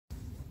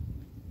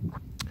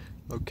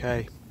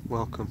Okay,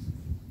 welcome.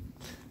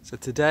 So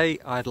today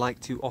I'd like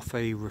to offer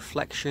a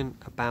reflection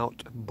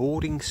about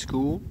boarding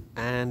school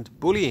and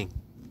bullying.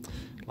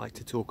 I'd like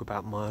to talk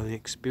about my own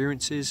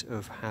experiences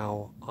of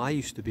how I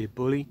used to be a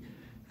bully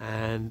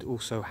and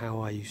also how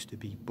I used to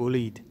be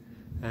bullied,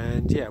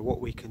 and what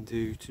we can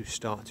do to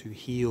start to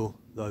heal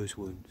those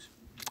wounds.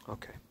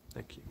 Okay,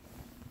 thank you.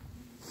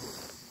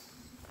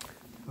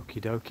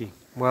 Okie dokie.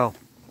 Well,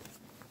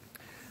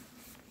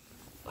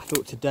 I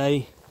thought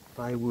today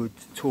I would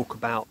talk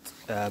about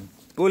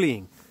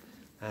bullying,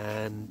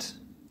 and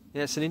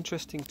it's an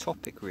interesting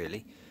topic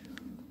really.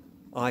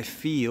 I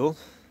feel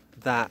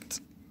that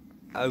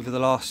over the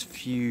last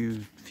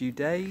few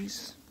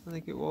days, I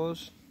think it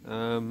was,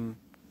 I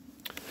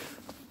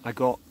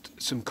got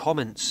some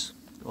comments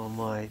on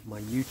my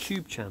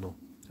YouTube channel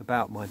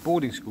about my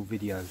boarding school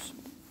videos,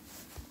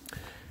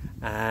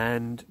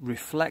 and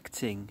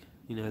reflecting,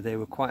 they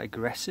were quite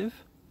aggressive,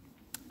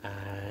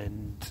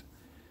 and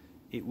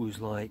it was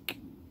like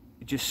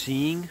just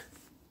seeing,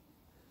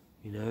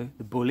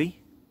 the bully,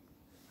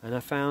 and I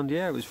found,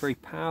 it was very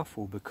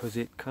powerful because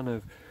it kind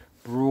of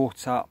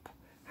brought up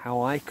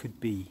how I could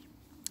be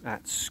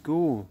at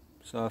school.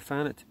 So I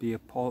found it to be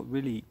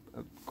really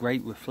a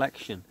great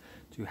reflection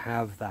to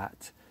have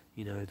that,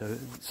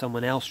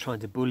 someone else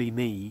trying to bully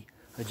me,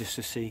 and just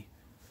to see,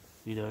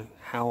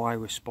 how I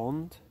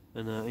respond,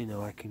 and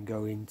I can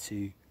go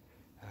into,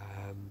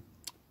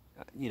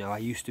 I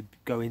used to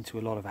go into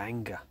a lot of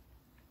anger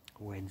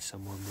when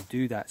someone would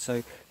do that.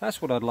 So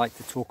that's what I'd like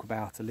to talk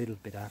about a little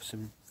bit. I have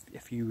a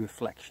few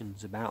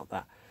reflections about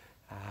that,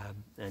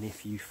 and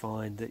if you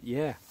find that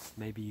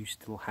maybe you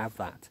still have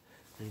that,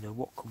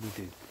 what can we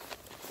do?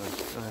 So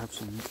I have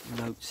some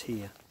notes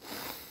here.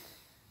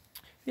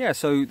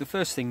 So the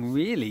first thing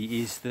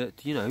really is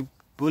that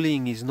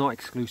bullying is not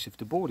exclusive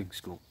to boarding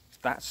school.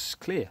 That's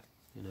clear.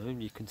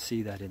 You can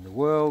see that in the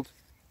world,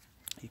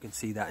 you can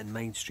see that in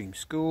mainstream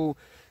school.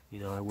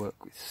 I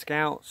work with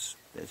scouts,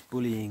 there's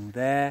bullying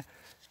there,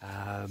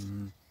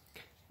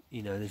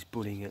 there's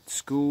bullying at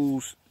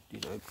schools,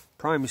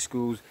 primary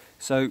schools.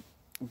 So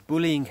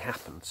bullying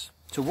happens.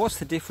 So what's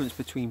the difference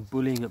between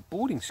bullying at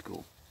boarding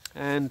school?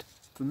 And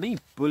for me,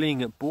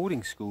 bullying at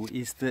boarding school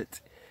is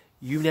that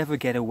you never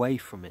get away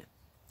from it.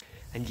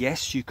 And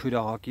yes, you could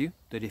argue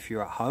that if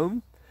you're at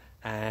home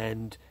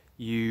and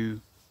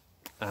you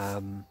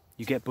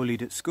get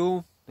bullied at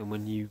school, and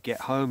when you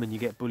get home and you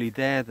get bullied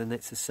there, then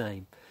it's the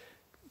same.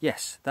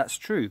 Yes, that's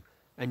true.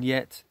 And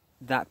yet,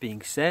 that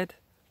being said,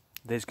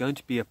 there's going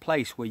to be a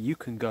place where you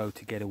can go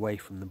to get away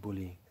from the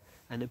bullying.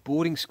 And at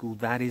boarding school,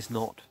 that is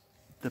not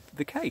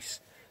the case.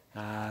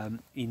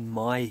 In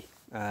my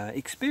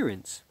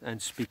experience,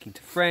 and speaking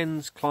to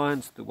friends,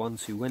 clients, the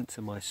ones who went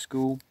to my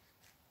school,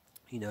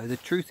 the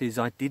truth is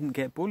I didn't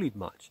get bullied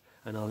much.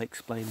 And I'll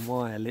explain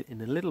why in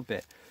a little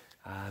bit.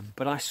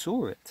 But I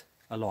saw it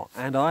a lot.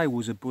 And I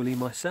was a bully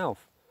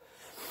myself.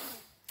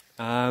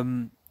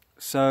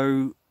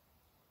 So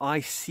I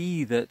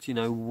see that,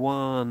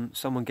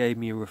 someone gave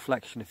me a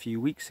reflection a few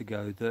weeks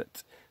ago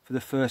that for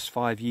the first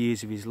 5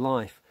 years of his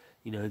life,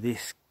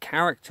 this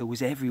character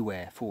was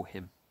everywhere for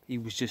him. He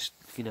was just,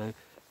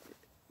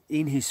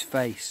 in his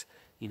face,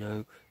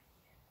 and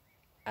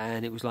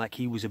it was like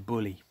he was a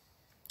bully.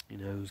 He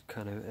was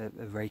kind of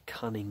a very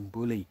cunning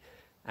bully.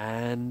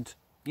 And,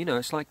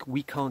 it's like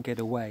we can't get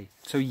away.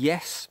 So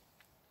yes,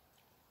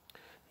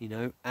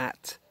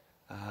 at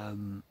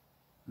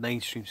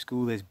mainstream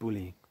school there's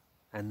bullying.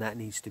 And that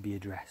needs to be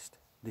addressed.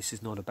 This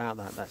is not about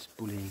that. That's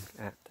bullying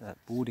at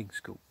boarding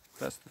school.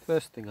 That's the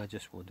first thing I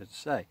just wanted to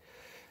say.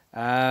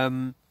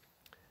 The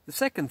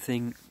second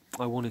thing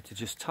I wanted to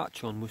just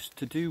touch on was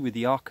to do with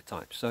the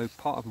archetypes. So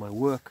part of my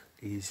work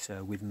is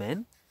with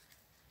men.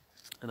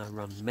 And I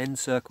run men's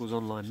circles,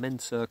 online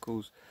men's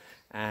circles.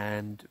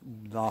 And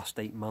last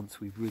 8 months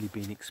we've really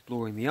been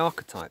exploring the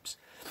archetypes.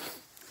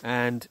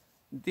 And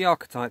the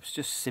archetypes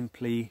just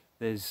simply,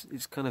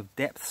 it's kind of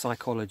depth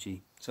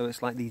psychology. So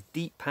it's like these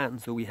deep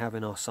patterns that we have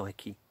in our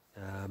psyche.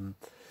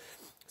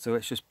 So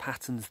it's just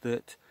patterns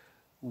that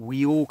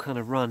we all kind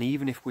of run,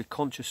 even if we're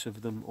conscious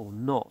of them or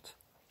not.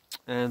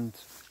 And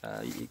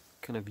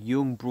kind of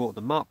Jung brought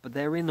them up, but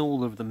they're in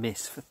all of the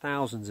myths for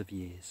thousands of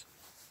years.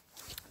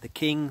 The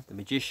king, the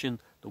magician,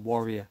 the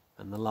warrior,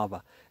 and the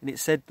lover. And it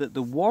said that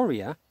the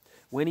warrior,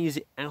 when he's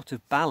out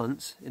of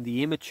balance in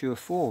the immature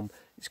form,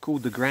 it's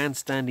called the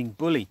grandstanding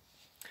bully.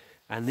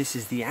 And this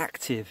is the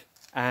active.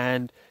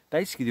 And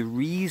basically the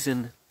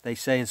reason they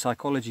say in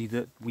psychology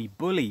that we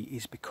bully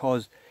is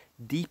because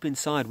deep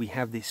inside we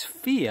have this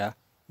fear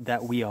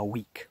that we are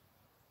weak.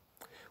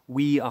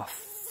 We are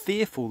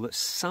fearful that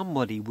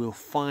somebody will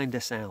find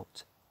us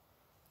out.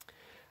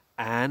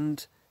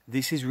 And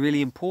this is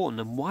really important.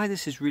 And why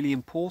this is really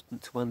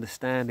important to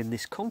understand in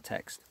this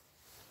context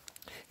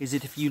is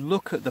that if you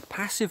look at the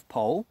passive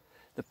pole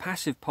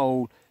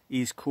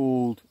is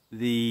called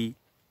the,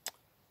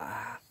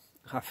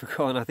 I've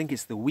forgotten, I think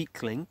it's the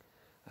weakling.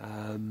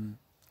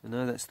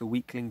 No, that's the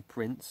weakling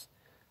prince.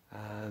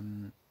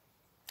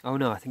 Oh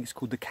no, I think it's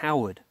called the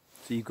coward.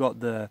 So you've got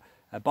the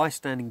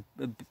bystanding,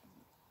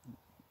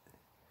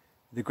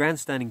 the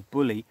grandstanding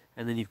bully,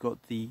 and then you've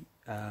got the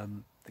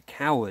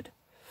coward,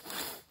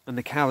 and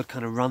the coward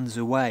kind of runs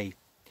away.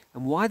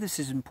 And why this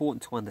is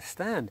important to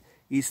understand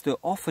is that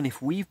often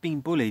if we've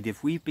been bullied,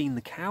 if we've been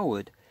the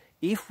coward,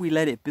 if we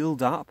let it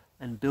build up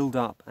and build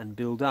up and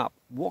build up,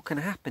 what can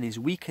happen is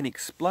we can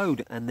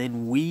explode and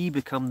then we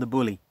become the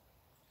bully.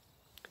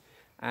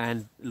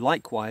 And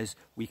likewise,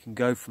 we can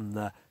go from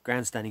the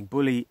grandstanding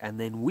bully and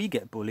then we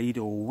get bullied,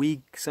 or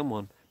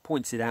someone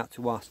points it out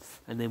to us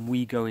and then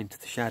we go into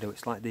the shadow.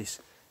 It's like this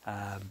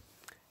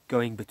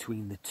going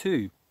between the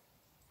two.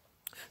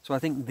 So I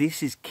think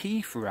this is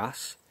key for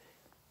us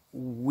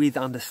with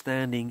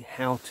understanding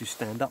how to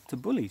stand up to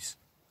bullies.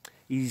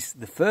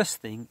 The first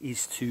thing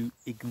is to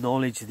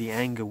acknowledge the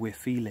anger we're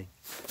feeling.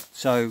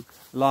 So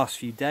last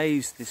few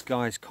days, this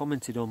guy's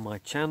commented on my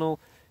channel,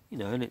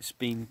 and it's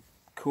been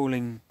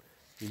calling,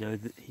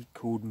 that he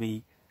called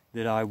me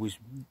that I was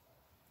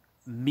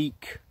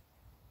meek,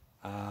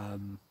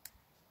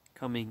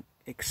 coming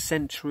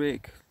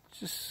eccentric,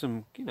 just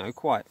some,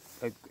 quite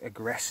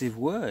aggressive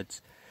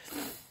words.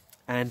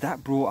 And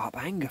that brought up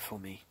anger for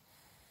me.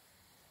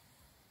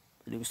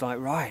 And it was like,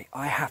 right,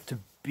 I have to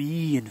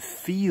be and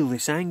feel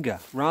this anger.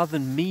 Rather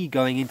than me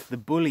going into the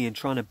bully and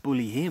trying to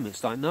bully him,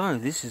 it's like, no,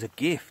 this is a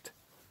gift.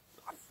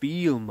 I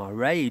feel my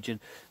rage. And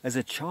as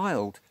a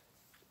child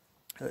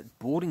at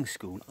boarding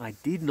school, I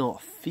did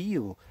not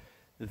feel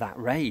that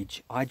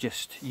rage. I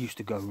just used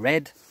to go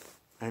red,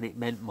 and it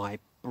meant my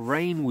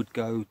brain would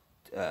go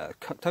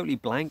totally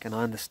blank. And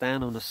I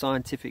understand on a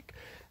scientific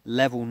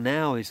level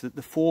now is that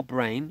the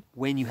forebrain,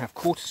 when you have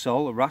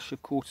cortisol, a rush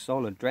of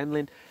cortisol,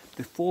 adrenaline,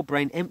 the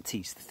forebrain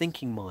empties the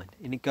thinking mind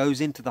and it goes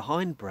into the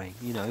hindbrain,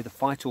 the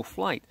fight or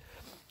flight.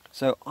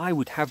 So I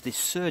would have this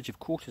surge of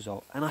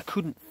cortisol and I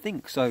couldn't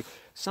think. So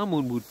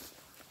someone would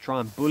try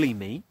and bully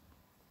me.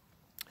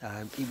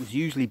 It was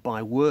usually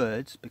by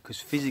words, because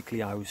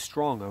physically I was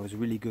strong. I was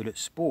really good at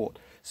sport.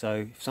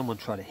 So if someone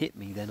tried to hit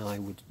me, then I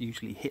would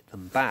usually hit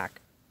them back.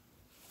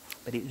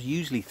 But it was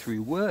usually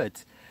through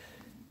words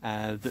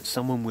that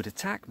someone would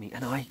attack me,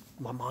 and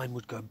my mind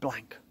would go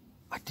blank.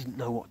 I didn't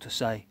know what to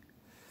say.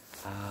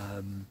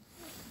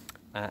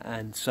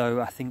 And so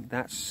I think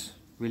that's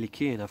really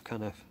key, and I've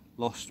kind of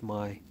lost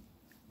my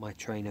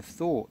train of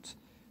thought,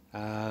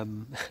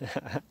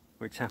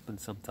 which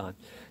happens sometimes.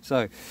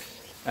 So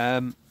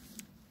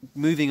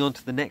moving on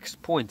to the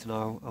next point, and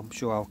I'm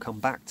sure I'll come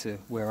back to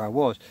where I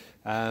was.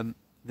 The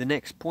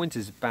next point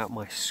is about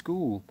my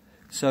school.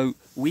 So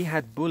we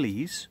had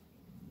bullies,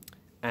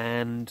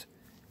 and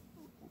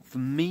for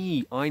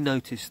me, I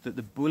noticed that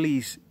the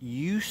bullies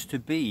used to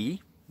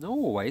be, not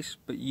always,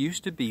 but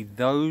used to be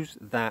those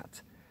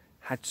that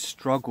had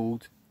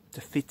struggled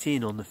to fit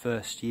in on the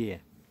first year.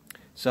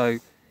 So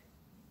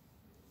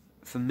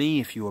for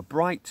me, if you were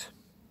bright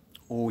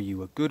or you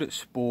were good at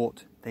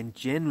sport, then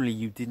generally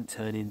you didn't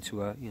turn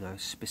into a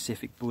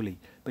specific bully.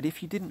 But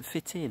if you didn't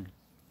fit in,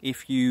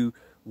 if you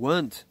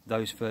weren't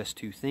those first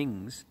two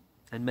things,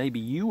 and maybe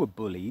you were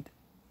bullied,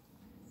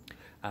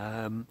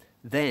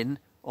 then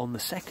on the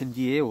second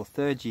year or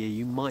third year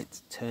you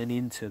might turn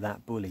into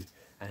that bully.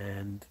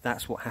 And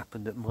that's what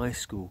happened at my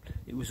school.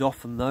 It was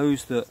often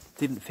those that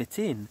didn't fit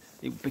in,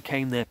 it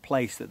became their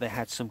place, that they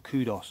had some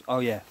kudos. Oh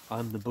yeah,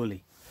 I'm the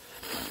bully.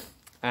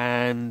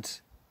 And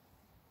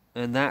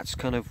that's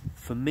kind of,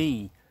 for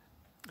me,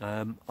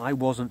 I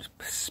wasn't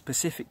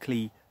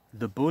specifically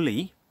the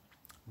bully,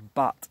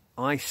 but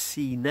I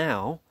see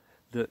now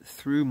that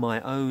through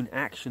my own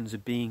actions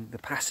of being the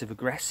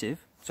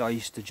passive-aggressive, so I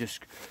used to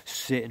just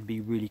sit and be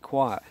really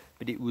quiet,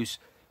 but it was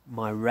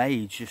my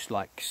rage, just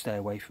like, stay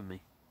away from me.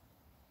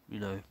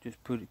 Just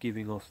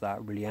giving off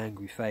that really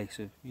angry face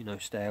of,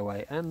 stay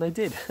away. And they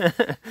did.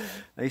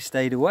 They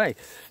stayed away.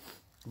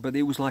 But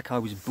it was like I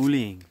was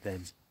bullying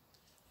them,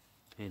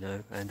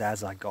 and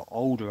as I got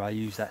older, I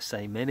used that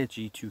same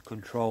energy to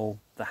control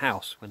the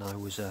house when I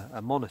was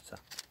a monitor.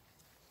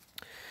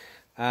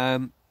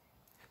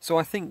 So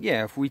I think,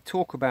 if we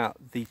talk about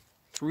the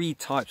three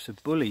types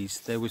of bullies,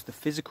 there was the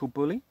physical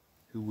bully,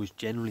 who was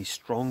generally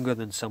stronger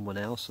than someone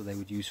else, so they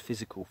would use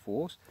physical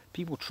force.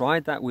 People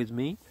tried that with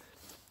me,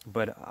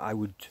 but I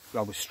was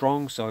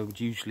strong, so I would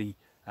usually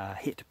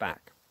hit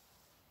back.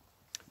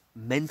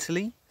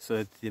 Mentally,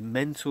 so the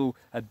mental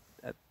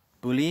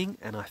bullying,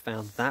 and I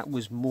found that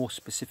was more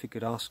specific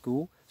at our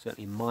school,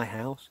 certainly in my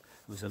house.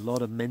 There was a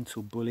lot of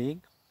mental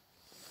bullying.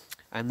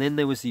 And then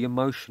there was the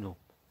emotional.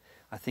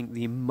 I think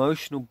the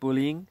emotional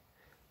bullying,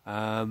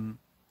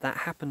 that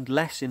happened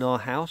less in our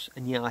house,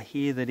 and yet I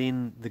hear that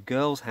in the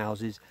girls'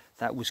 houses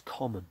that was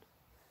common.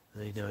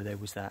 There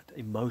was that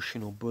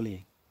emotional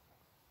bullying.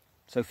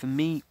 So for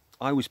me,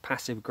 I was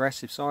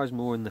passive-aggressive, so I was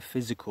more in the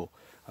physical.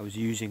 I was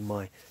using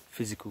my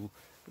physical,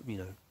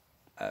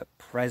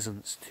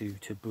 presence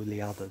to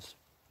bully others.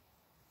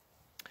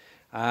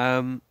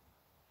 So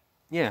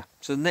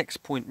the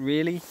next point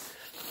really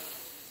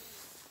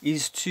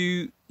is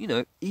to,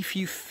 if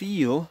you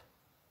feel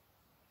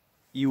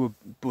you were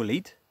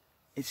bullied,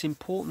 it's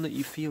important that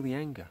you feel the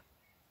anger.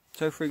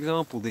 So for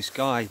example, this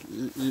guy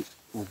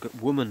or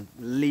woman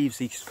leaves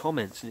these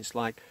comments, and it's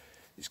like,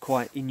 it's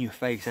quite in your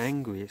face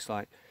angry. It's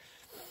like,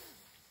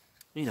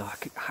 you know, I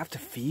have to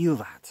feel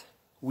that.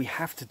 We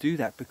have to do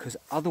that, because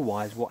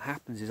otherwise what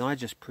happens is I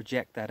just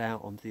project that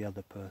out onto the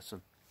other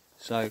person.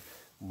 So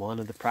one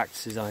of the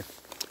practices I've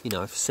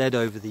said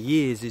over the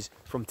years is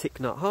from Thich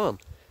Nhat Hanh.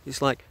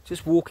 It's like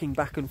just walking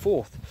back and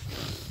forth,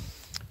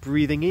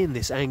 breathing in,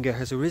 this anger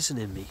has arisen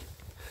in me.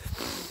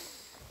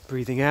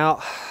 Breathing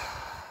out,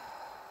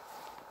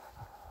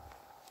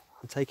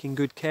 I'm taking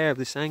good care of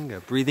this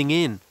anger. Breathing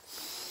in,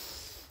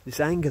 this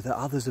anger that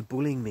others are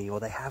bullying me or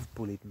they have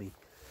bullied me.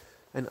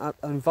 And I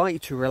invite you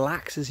to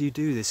relax as you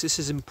do this. This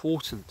is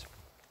important.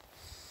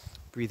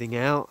 Breathing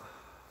out,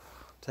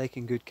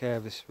 taking good care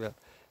of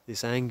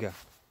this anger.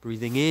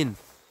 Breathing in,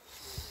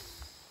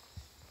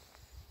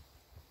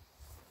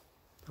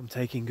 I'm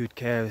taking good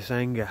care of this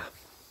anger.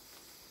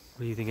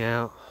 Breathing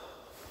out,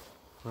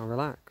 I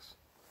relax.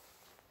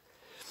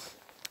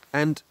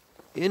 And,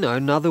 you know,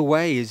 another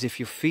way is, if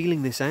you're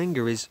feeling this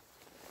anger, is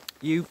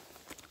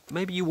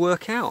maybe you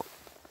work out.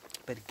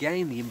 But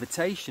again, the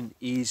invitation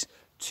is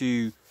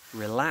to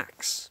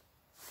relax,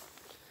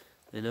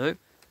 you know,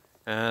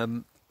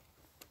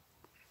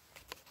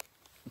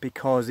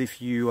 because if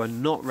you are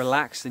not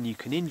relaxed, then you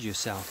can injure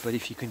yourself. But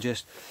if you can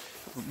just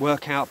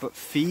work out but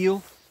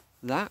feel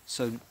that,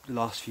 so the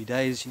last few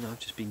days, you know, I've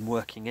just been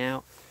working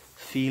out,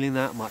 feeling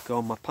that. I might go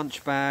on my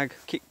punch bag,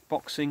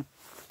 kickboxing,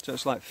 so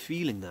it's like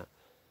feeling that.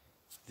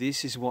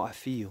 This is what I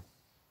feel.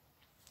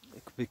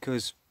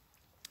 Because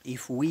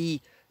if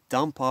we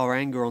dump our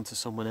anger onto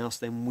someone else,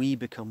 then we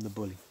become the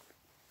bully.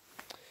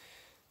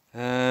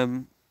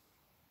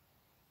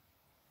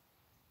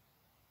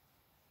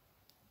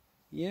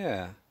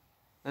 Yeah,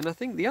 and I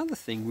think the other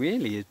thing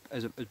really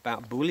is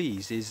about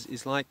bullies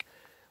is like,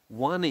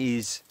 one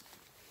is,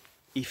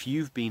 if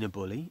you've been a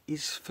bully,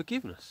 is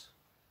forgiveness.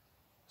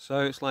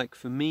 So it's like,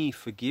 for me,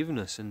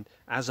 forgiveness, and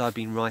as I've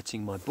been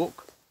writing my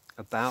book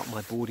about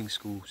my boarding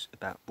schools,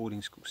 about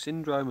boarding school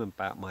syndrome,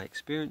 about my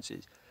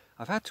experiences,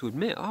 I've had to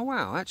admit, oh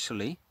wow,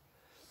 actually,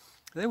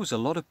 there was a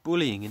lot of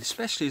bullying, and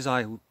especially as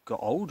I got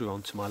older,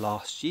 onto my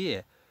last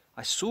year,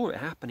 I saw it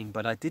happening,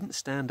 but I didn't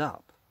stand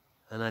up,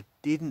 and I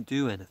didn't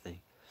do anything.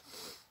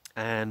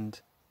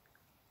 And,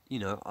 you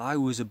know, I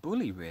was a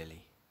bully,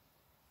 really.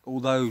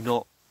 Although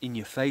not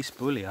in-your-face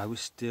bully, I was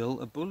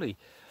still a bully.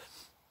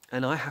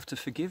 And I have to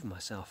forgive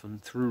myself,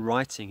 and through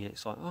writing it,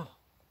 it's like, oh,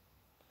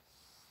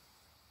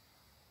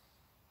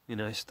 you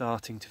know,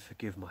 starting to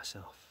forgive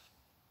myself.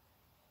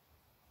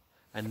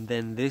 And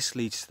then this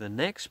leads to the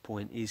next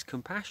point, is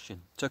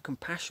compassion. So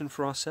compassion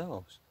for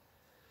ourselves.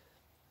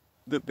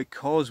 That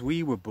because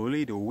we were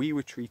bullied, or we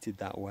were treated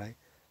that way,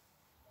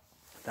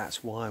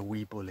 that's why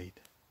we bullied.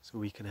 So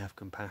we can have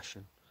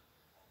compassion.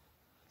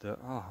 That,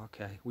 oh,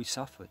 okay, we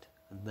suffered,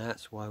 and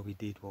that's why we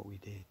did what we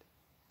did.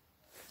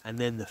 And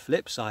then the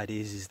flip side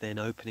is then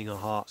opening our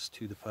hearts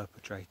to the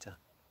perpetrator.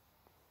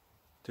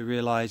 To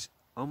realise,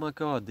 oh my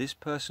God, this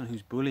person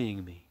who's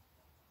bullying me,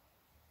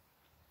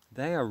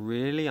 they are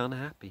really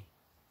unhappy.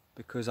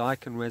 Because I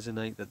can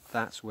resonate that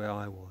that's where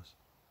I was.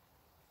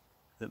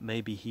 That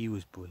maybe he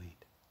was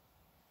bullied.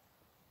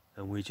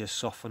 And we just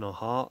soften our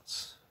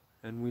hearts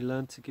and we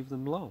learn to give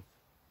them love.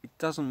 It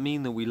doesn't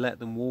mean that we let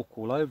them walk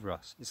all over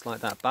us. It's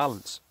like that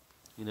balance.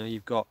 You know,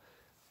 you've got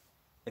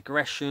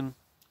aggression,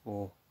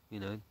 or, you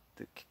know,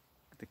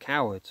 the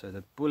coward. So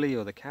the bully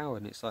or the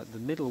coward. And it's like the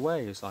middle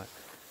way is like,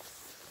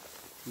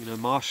 you know,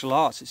 martial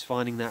arts. It's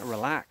finding that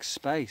relaxed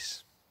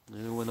space.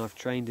 You know, when I've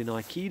trained in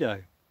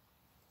Aikido,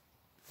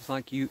 it's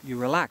like you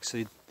relax,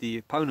 so the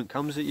opponent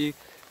comes at you,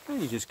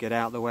 and you just get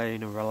out of the way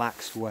in a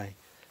relaxed way.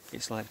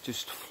 It's like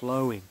just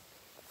flowing.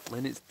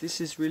 And this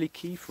is really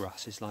key for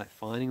us. It's like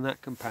finding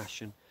that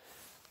compassion.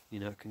 You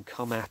know, it can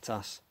come at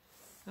us,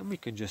 and we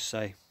can just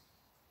say,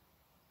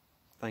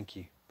 thank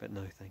you, but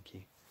no thank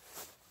you.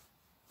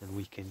 And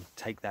we can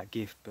take that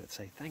gift, but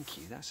say, thank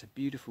you, that's a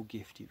beautiful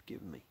gift you've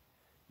given me.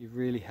 You've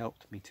really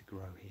helped me to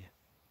grow here.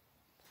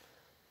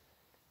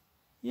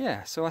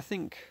 Yeah, so I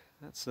think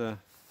that's a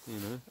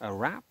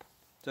wrap.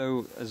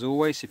 So as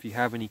always, if you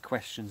have any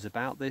questions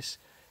about this,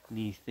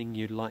 anything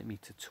you'd like me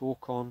to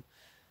talk on,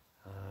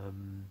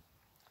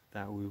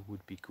 that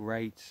would be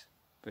great.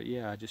 But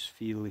yeah, I just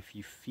feel, if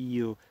you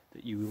feel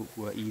that you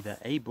were either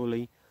a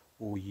bully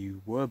or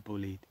you were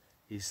bullied,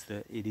 is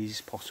that it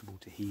is possible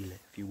to heal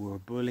it. If you were a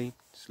bully,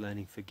 it's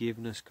learning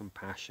forgiveness,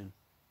 compassion.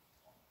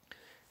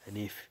 And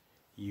if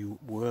you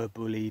were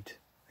bullied,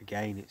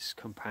 again, it's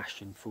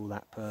compassion for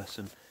that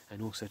person,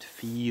 and also to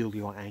feel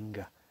your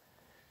anger.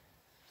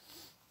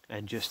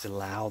 And just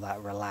allow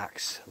that,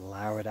 relax,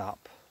 allow it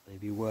up,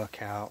 maybe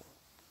work out,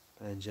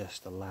 and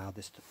just allow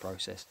this to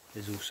process.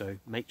 There's also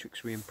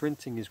matrix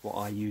re-imprinting is what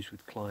I use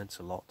with clients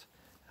a lot,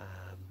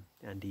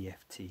 and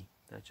EFT.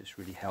 That just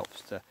really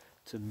helps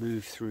to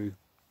move through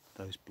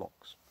those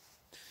blocks.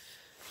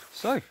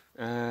 So,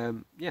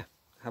 yeah,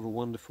 have a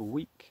wonderful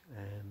week,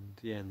 and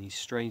yeah, in these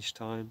strange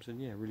times,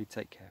 and yeah, really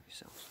take care of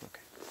yourselves.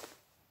 Okay.